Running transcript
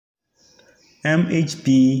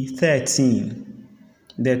MHB 13,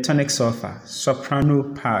 the tonic sulfur,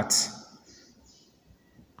 soprano part.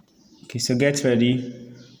 Okay, so get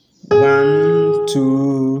ready. 1,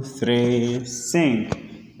 2, 3, sing.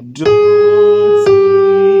 Do, si,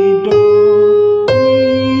 do,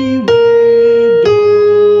 mi, re, do,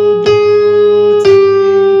 do, si,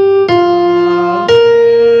 la,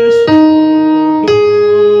 re, so, do,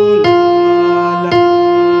 la, la,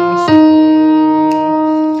 so,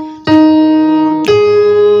 do,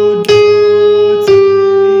 do, si,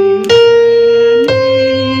 re, mi,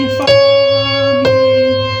 fa,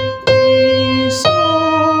 mi, so,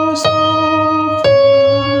 so, fa,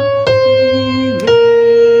 mi, re,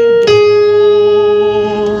 do.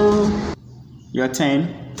 Your turn.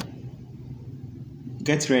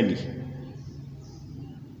 Get ready.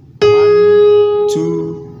 1,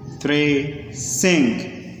 2, 3, sing.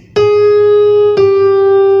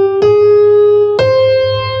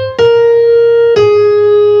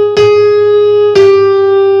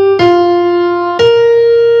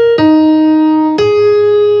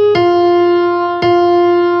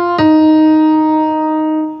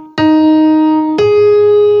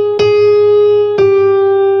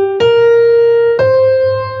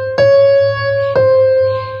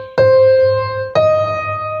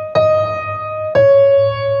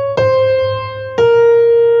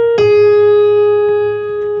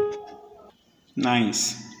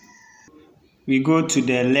 Nice. We go to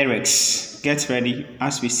the lyrics. Get ready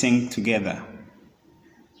as we sing together.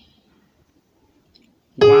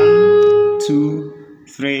 1, 2,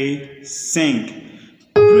 3, sing.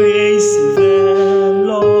 Praise the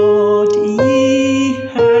Lord, ye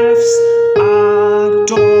heavens,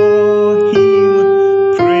 adore him.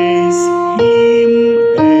 Praise him,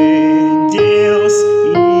 angels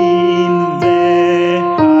in the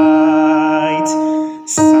heights.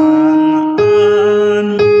 Sun and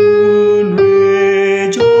moon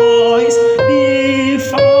rejoice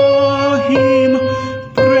before him.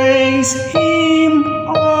 Praise him,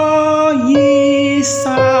 all ye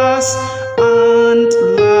stars and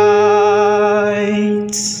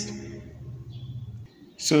lights.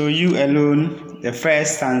 So you alone, the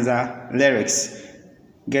first stanza lyrics.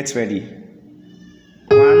 Get ready.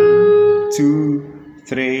 1, 2,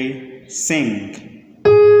 3, sing.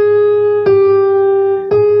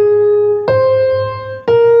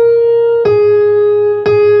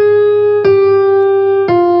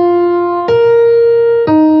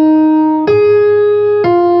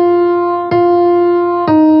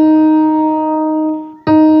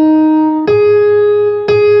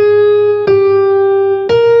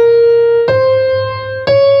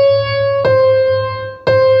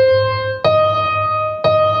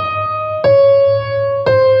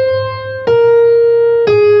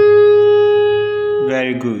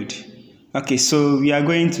 Very good. Okay, so we are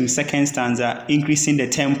going to second stanza, increasing the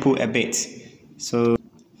tempo a bit. So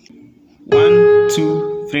 1,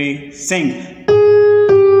 2, 3, sing.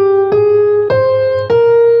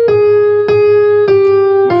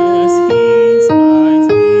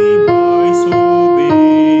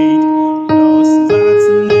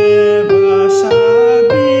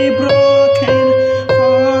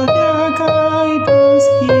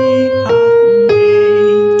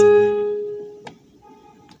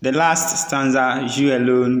 The last stanza, you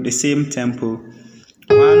alone, the same tempo.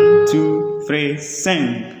 1, 2, 3,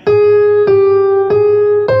 sing.